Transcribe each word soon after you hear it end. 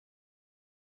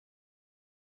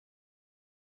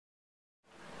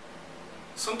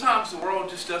sometimes the world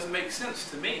just doesn't make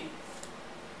sense to me.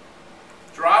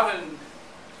 Driving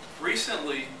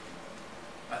recently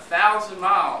 1,000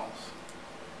 miles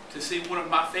to see one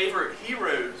of my favorite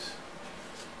heroes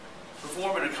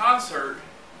perform in a concert,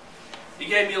 it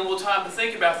gave me a little time to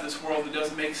think about this world that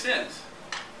doesn't make sense.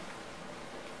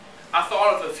 I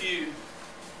thought of a few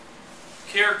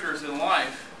characters in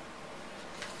life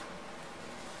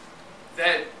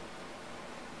that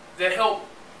help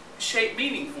shape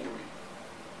meaning for me.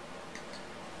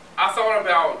 I thought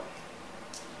about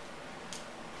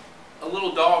a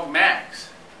little dog, Max,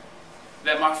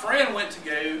 that my friend went to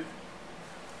go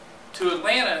to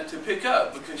Atlanta to pick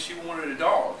up because she wanted a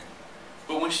dog.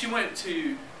 But when she went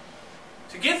to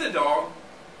get the dog,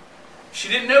 she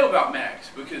didn't know about Max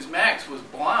because Max was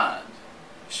blind.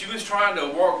 She was trying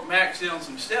to walk Max down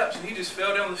some steps and he just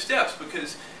fell down the steps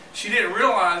because she didn't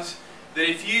realize that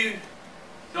if you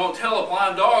don't tell a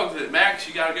blind dog that Max,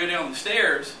 you got to go down the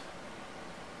stairs,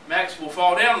 Max will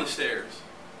fall down the stairs.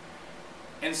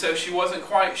 And so she wasn't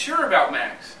quite sure about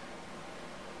Max.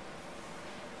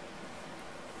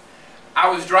 I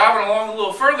was driving along a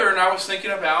little further and I was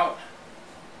thinking about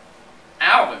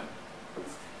Alvin.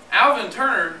 Alvin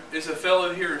Turner is a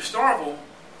fellow here in Starkville.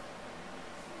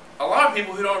 A lot of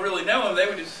people who don't really know him, they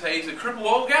would just say he's a crippled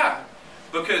old guy.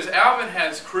 Because Alvin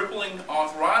has crippling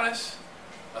arthritis,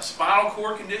 a spinal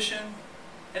cord condition,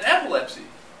 and epilepsy.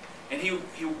 And he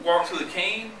walks with a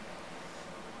cane.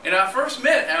 And I first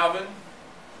met Alvin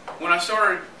when I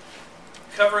started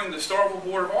covering the Starkville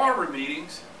Board of Aldermen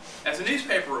meetings as a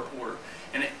newspaper reporter.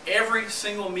 And at every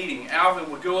single meeting, Alvin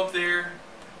would go up there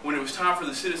when it was time for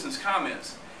the citizens'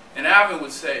 comments. And Alvin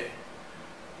would say,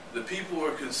 the people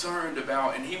are concerned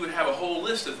about, and he would have a whole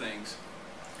list of things.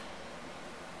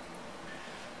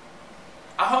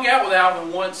 I hung out with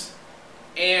Alvin once,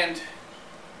 and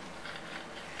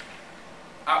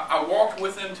I walked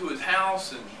with him to his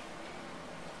house, and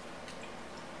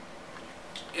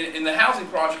in the housing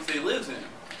project that he lives in.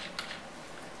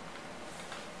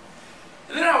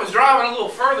 And then I was driving a little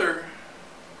further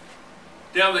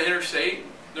down the interstate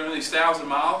during these 1,000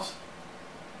 miles,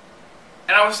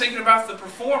 and I was thinking about the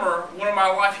performer, one of my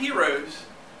life heroes,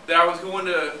 that I was going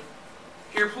to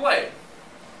hear play.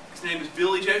 His name is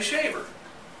Billy Joe Shaver.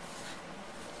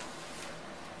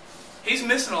 He's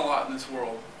missing a lot in this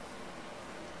world.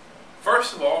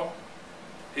 First of all,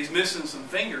 he's missing some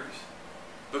fingers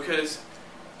because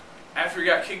after he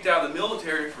got kicked out of the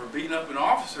military for beating up an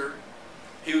officer,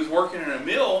 he was working in a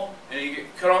mill and he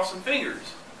cut off some fingers.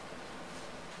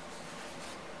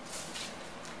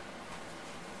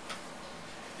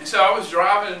 And so I was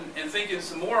driving and thinking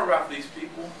some more about these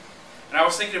people. And I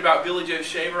was thinking about Billy Joe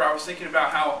Shaver. I was thinking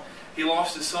about how he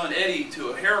lost his son Eddie to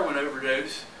a heroin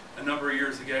overdose a number of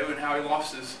years ago, and how he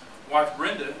lost his wife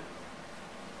Brenda.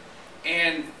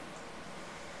 And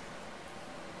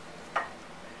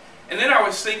then I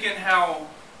was thinking how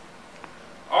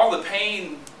all the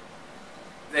pain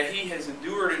that he has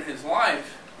endured in his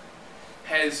life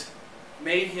has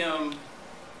made him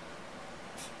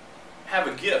have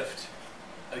a gift,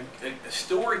 a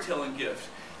storytelling gift,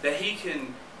 that he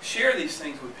can share these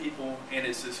things with people, and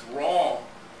it's this raw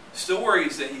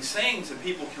stories that he sings and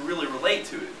people can really relate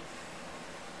to it.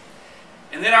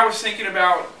 And then I was thinking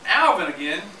about Alvin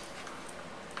again,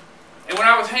 and when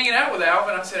I was hanging out with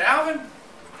Alvin, I said, Alvin,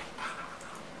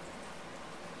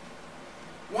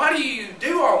 why do you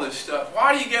do all this stuff?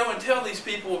 Why do you go and tell these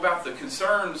people about the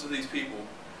concerns of these people?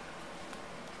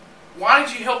 Why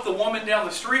did you help the woman down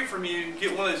the street from you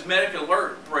get one of those medical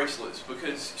alert bracelets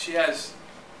because she has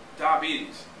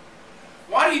diabetes?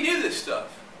 Why do you do this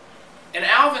stuff? And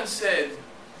Alvin said,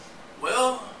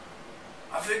 well,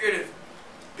 I figured if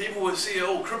people would see an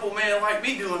old crippled man like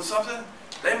me doing something,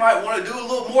 they might want to do a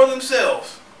little more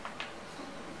themselves.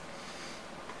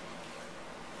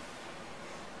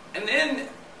 And then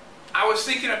I was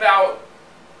thinking about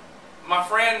my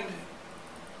friend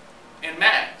and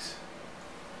Max.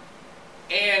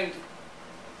 And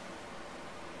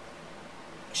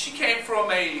she came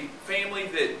from a family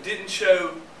that didn't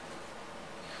show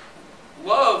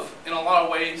love in a lot of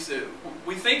ways that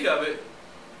we think of it.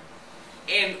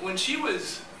 And when she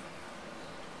was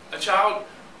a child,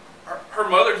 her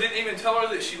mother didn't even tell her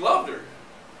that she loved her.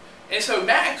 And so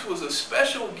Max was a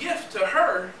special gift to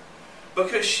her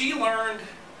because she learned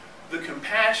the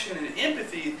compassion and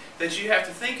empathy that you have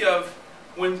to think of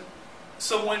when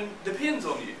someone depends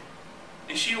on you.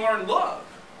 And she learned love.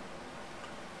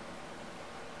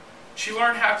 She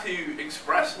learned how to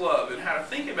express love and how to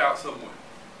think about someone.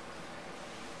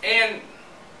 And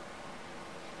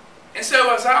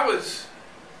so as I was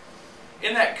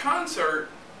in that concert,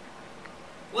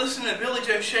 listening to Billy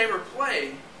Joe Shaver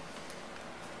play,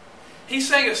 he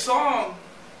sang a song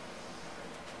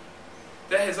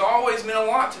that has always meant a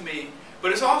lot to me,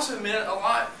 but it's also meant a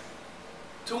lot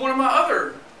to one of my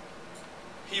other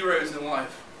heroes in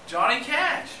life, Johnny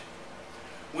Cash.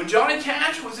 When Johnny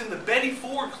Cash was in the Betty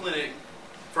Ford Clinic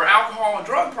for alcohol and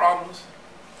drug problems,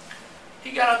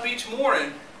 he got up each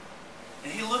morning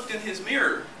and he looked in his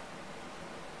mirror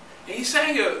and he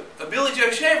sang a Billy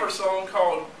Joe Shaver song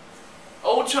called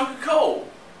Old Chunk of Coal.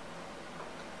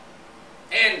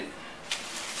 And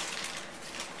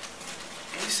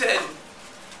he said,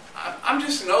 I'm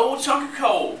just an old chunk of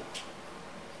coal.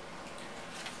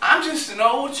 I'm just an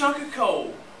old chunk of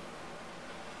coal.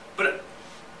 But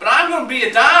I'm going to be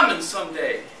a diamond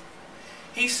someday.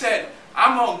 He said,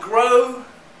 I'm going to grow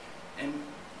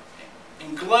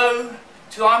and glow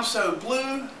till I'm so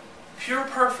blue, pure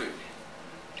perfect.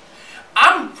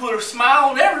 I'm going to put a smile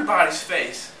on everybody's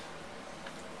face.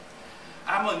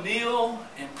 I'm going to kneel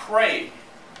and pray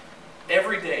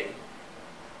every day,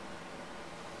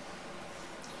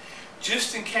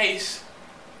 just in case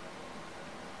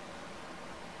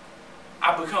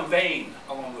I become vain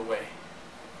along the way.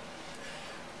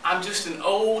 I'm just an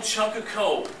old chunk of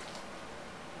coal,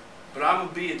 but I'm going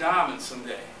to be a diamond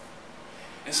someday.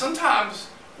 And sometimes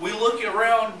we look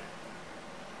around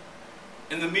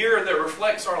in the mirror that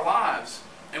reflects our lives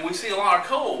and we see a lot of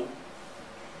coal,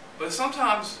 but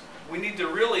sometimes we need to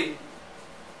really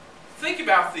think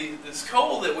about this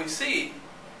coal that we see,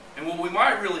 and what we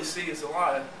might really see is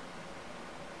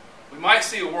we might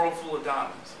see a world full of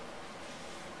diamonds.